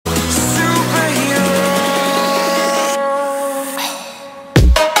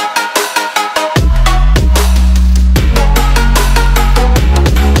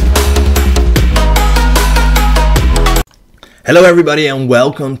Hello everybody and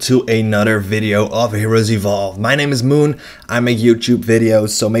welcome to another video of Heroes Evolved. My name is Moon, I make YouTube videos,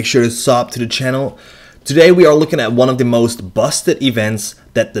 so make sure to sub to the channel. Today we are looking at one of the most busted events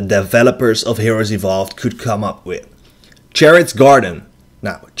that the developers of Heroes Evolved could come up with. Cherith's Garden.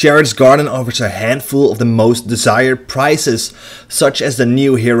 Now, Cherith's Garden offers a handful of the most desired prizes, such as the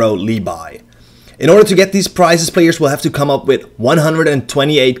new hero Levi. In order to get these prizes, players will have to come up with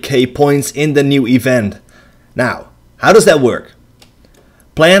 128k points in the new event. Now, how does that work?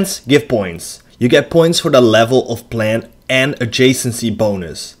 Plants give points. You get points for the level of plant and adjacency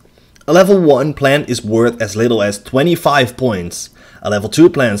bonus. A level 1 plant is worth as little as 25 points. A level 2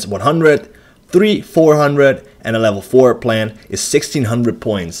 plant is 100, 3 400, and a level 4 plant is 1600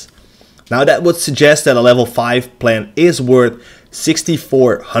 points. Now that would suggest that a level 5 plant is worth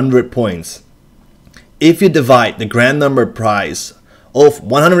 6400 points. If you divide the grand number prize of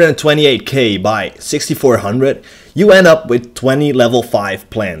 128k by 6400, you end up with 20 level 5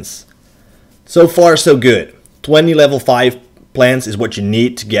 plants. So far so good. 20 level 5 plants is what you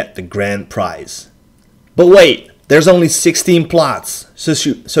need to get the grand prize. But wait, there's only 16 plots,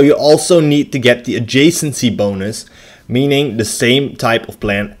 so you also need to get the adjacency bonus, meaning the same type of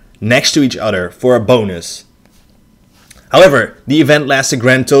plant next to each other for a bonus. However, the event lasts a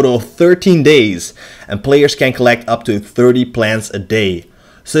grand total of 13 days and players can collect up to 30 plants a day.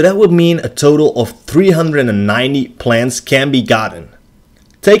 So that would mean a total of 390 plants can be gotten.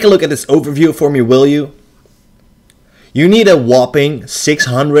 Take a look at this overview for me, will you? You need a whopping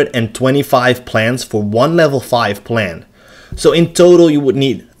 625 plants for one level 5 plant. So in total you would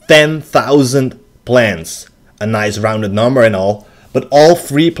need 10,000 plants. A nice rounded number and all, but all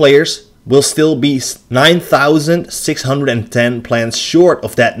 3 players will still be 9,610 plants short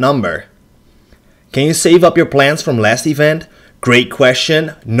of that number. Can you save up your plants from last event? Great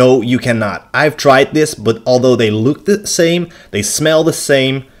question. No, you cannot. I've tried this, but although they look the same, they smell the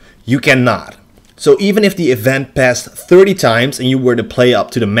same, you cannot. So even if the event passed 30 times and you were to play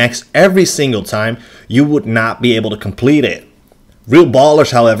up to the max every single time, you would not be able to complete it. Real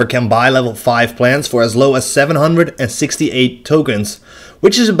ballers, however, can buy level 5 plants for as low as 768 tokens,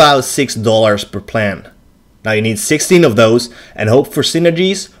 which is about $6 per plant. Now you need 16 of those and hope for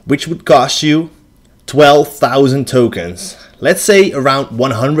synergies, which would cost you 12,000 tokens. Let's say around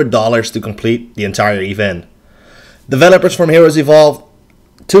 $100 to complete the entire event. Developers from Heroes Evolved,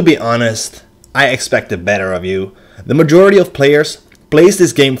 to be honest, I expected better of you. The majority of players plays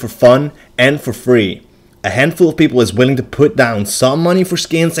this game for fun and for free. A handful of people is willing to put down some money for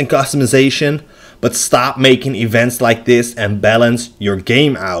skins and customization, but stop making events like this and balance your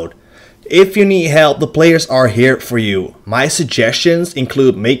game out. If you need help, the players are here for you. My suggestions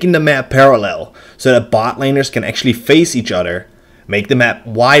include making the map parallel so that bot laners can actually face each other. Make the map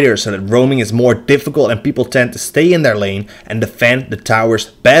wider so that roaming is more difficult and people tend to stay in their lane and defend the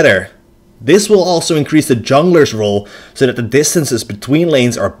towers better. This will also increase the jungler's role so that the distances between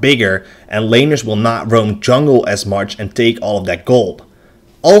lanes are bigger and laners will not roam jungle as much and take all of that gold.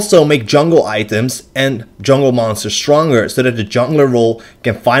 Also make jungle items and jungle monsters stronger so that the jungler role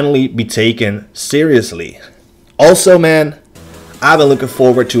can finally be taken seriously. Also man, I've been looking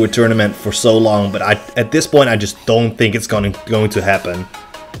forward to a tournament for so long, but at this point I just don't think it's going to happen.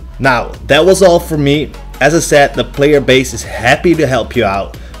 Now, that was all for me. As I said, the player base is happy to help you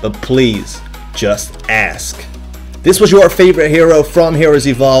out, but please, just ask. This was your favorite hero from Heroes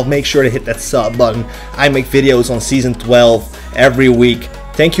Evolved. Make sure to hit that sub button. I make videos on Season 12 every week.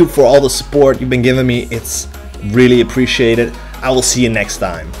 Thank you for all the support you've been giving me. It's really appreciated. I will see you next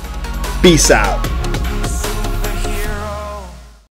time. Peace out.